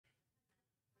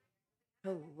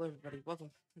Hello everybody,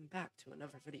 welcome back to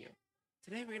another video.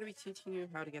 Today we're going to be teaching you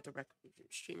how to get the RecCon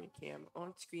streaming cam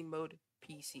on Screenmode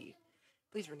PC.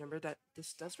 Please remember that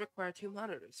this does require 2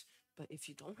 monitors, but if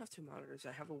you don't have 2 monitors,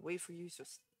 I have a way for you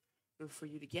for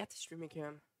you to get the streaming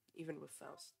cam even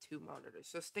without 2 monitors,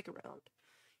 so stick around.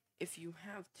 If you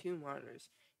have 2 monitors,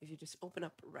 if you just open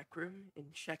up Rec Room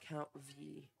and check out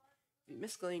the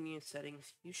miscellaneous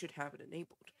settings, you should have it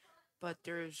enabled. But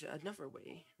there's another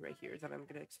way right here that I'm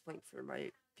going to explain for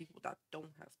my people that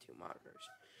don't have 2 monitors.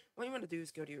 What you want to do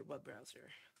is go to your web browser,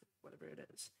 whatever it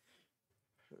is.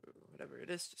 Whatever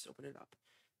it is, just open it up.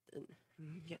 Then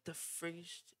get the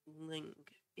first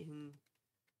link in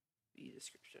the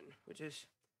description, which is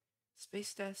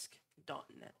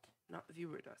spacedesk.net, not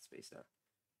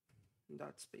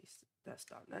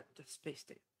viewer.spacedesk.net, just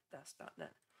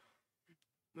spacedesk.net.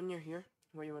 When you're here,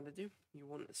 what you want to do, you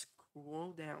want to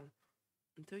scroll down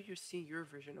until you see your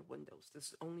version of Windows. This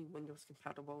is only Windows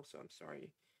compatible, so I'm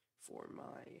sorry for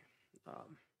my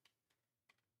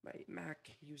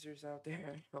Mac users out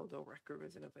there, although Rec Room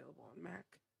isn't available on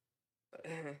Mac.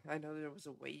 I know there was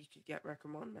a way you could get Rec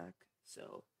Room on Mac,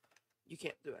 so you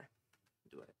can't do it.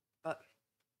 But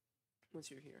once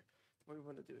you're here, what you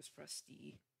want to do is press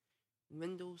the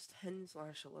Windows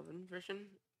 10/11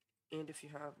 version, and if you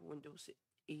have Windows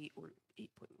 8 or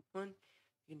 8.1,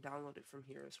 you can download it from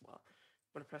here as well.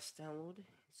 When I press download,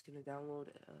 it's going to download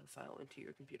a file into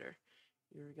your computer.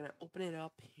 You're going to open it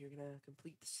up. You're going to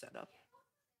complete the setup.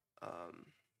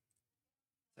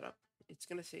 It's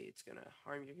going to say it's going to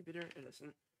harm your computer. It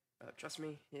doesn't. Trust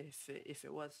me, if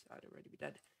it was, I'd already be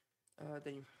dead.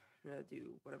 Then you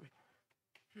do whatever.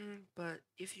 But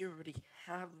if you already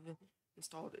have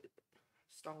installed it, it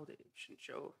shouldn't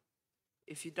show.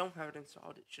 If you don't have it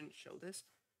installed, it shouldn't show this.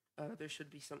 There should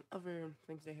be some other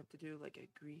things they have to do, like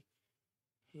agree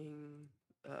to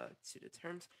the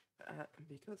terms,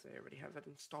 because I already have it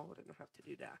installed, I don't have to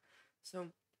do that.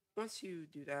 So once you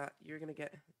do that, you're gonna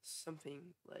get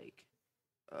something like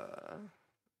a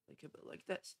bit like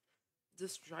this.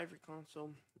 This driver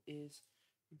console is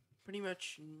pretty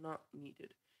much not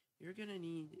needed. You're gonna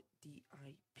need the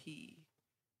IP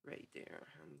right there.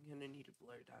 I'm gonna need to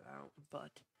blur that out,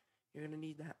 but you're gonna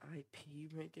need that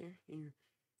IP right there, and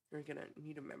you're gonna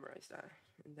need to memorize that.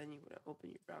 And then you want to open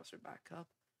your browser back up,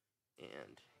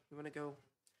 and you want to go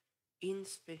in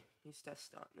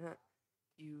spacedesk.net.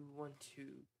 You want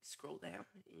to scroll down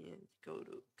and go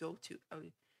to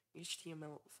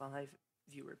HTML5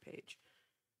 viewer page.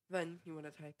 Then you want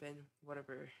to type in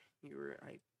whatever the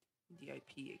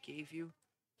IP it gave you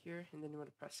here, and then you want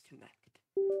to press connect.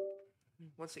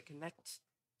 Once it connects,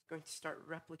 it's going to start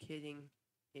replicating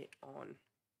it on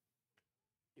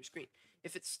your screen.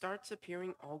 If it starts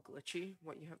appearing all glitchy,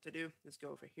 what you have to do is go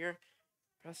over here,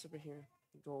 press over here,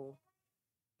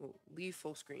 leave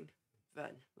full screen.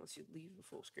 Then, once you leave the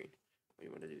full screen, what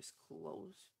you want to do is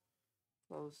close,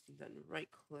 and then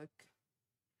right click,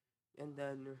 and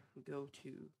then go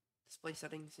to display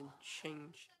settings and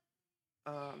change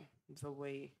the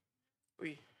way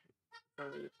it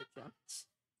projects.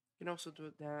 You can also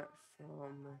do that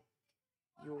from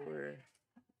your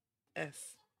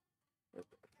F.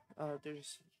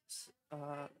 There's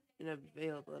an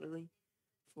availability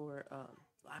for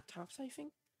laptops, I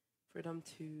think, for them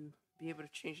to be able to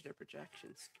change their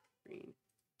projection screen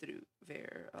through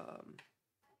their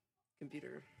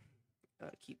computer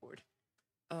keyboard.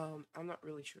 I'm not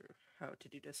really sure how to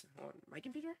do this on my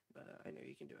computer, but I know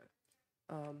you can do it.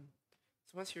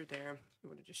 So once you're there, you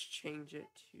want to just change it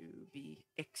to be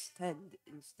extend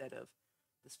instead of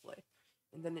display.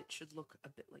 And then it should look a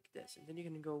bit like this. And then you're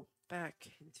going to go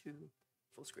back into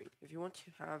full screen. If you want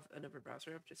to have another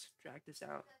browser up, just drag this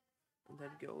out and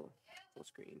then go full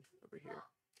screen over here.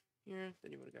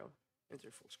 Then you want to go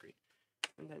enter full screen.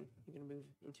 And then you're going to move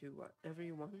into whatever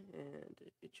you want, and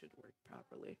it should work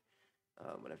properly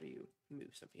whenever you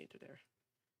move something into there.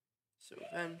 So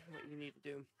then what you need to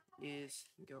do is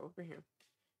go over here,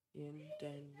 and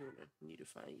then you're going to need to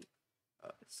find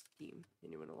Steam,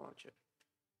 and you want to launch it.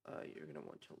 You're going to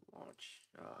want to launch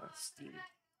Steam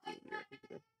in your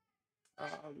computer.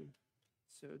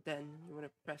 So then you want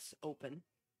to press open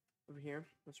over here.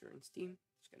 Once you're in Steam,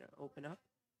 it's going to open up.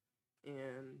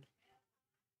 And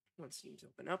once Steam's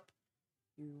open up,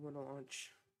 you want to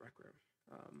launch Rec Room.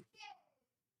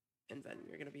 And then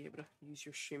you're going to be able to use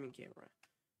your streaming camera.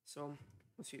 So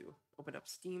once you open up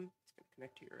Steam, it's going to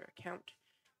connect to your account.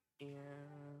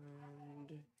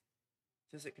 And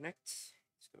as it connects,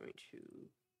 it's going to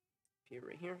appear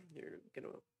right here. You're going to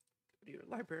go to your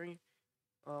library,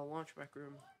 launch Rec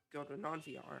Room, go to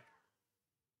non-VR,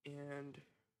 and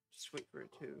just wait for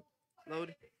it to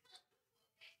load.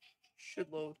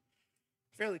 should load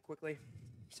fairly quickly,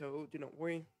 so do not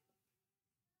worry.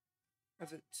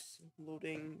 As it's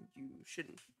loading, you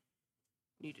shouldn't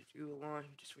need to do a lot. You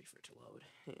just wait for it to load,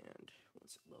 and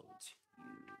once it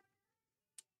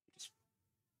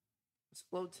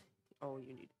loads, all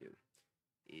you need to do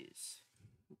is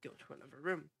go to another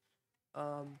room.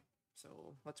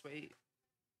 So let's wait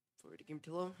for the game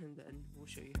to load, and then we'll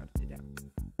show you how to do that.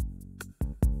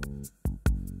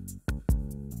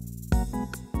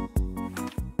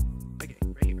 Okay,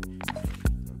 right here.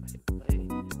 Hit play.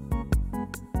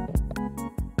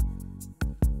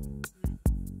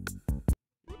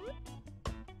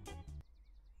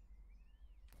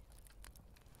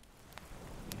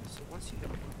 Okay, so once you go,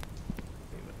 what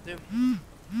you want to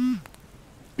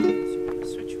do is you want to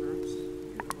switch rooms.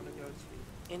 You want to go to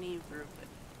any room that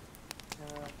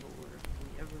or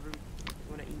any other room. You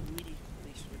want to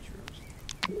immediately switch rooms.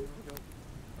 You want to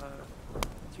go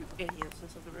to any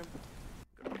instance of the room.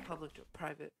 Go to public to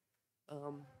private.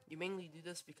 You mainly do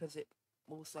this because it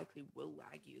most likely will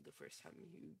lag you the first time you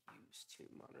use two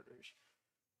monitors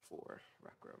for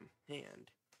Rec Room,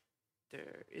 and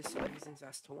there is some reasons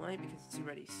as to why, because it's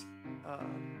already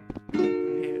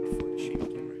prepared for the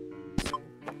streaming camera. So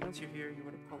once you're here, you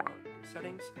want to pull out your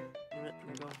settings, and you're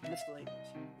going to go miscellaneous.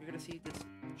 You're going to see this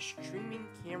streaming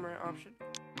camera option,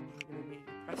 and you're going to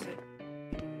immediately press it,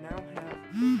 and you now have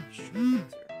a stream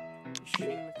mixer. The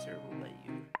stream mixer will let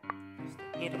you use the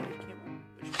handheld camera,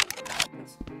 which is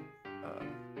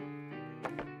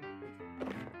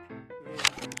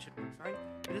it should work fine.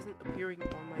 It isn't appearing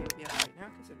on my OBS right now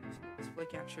because I'm using display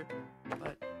capture,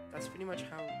 but that's pretty much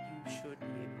how you should be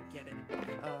able to get it.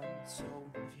 So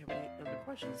if you have any other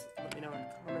questions, let me know in the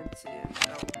comments, and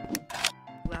I'll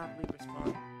gladly respond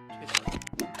to them.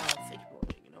 Thank you for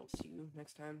watching, and I'll see you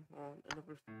next time on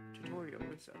another tutorial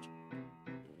or such.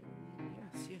 And yeah,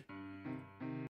 see ya.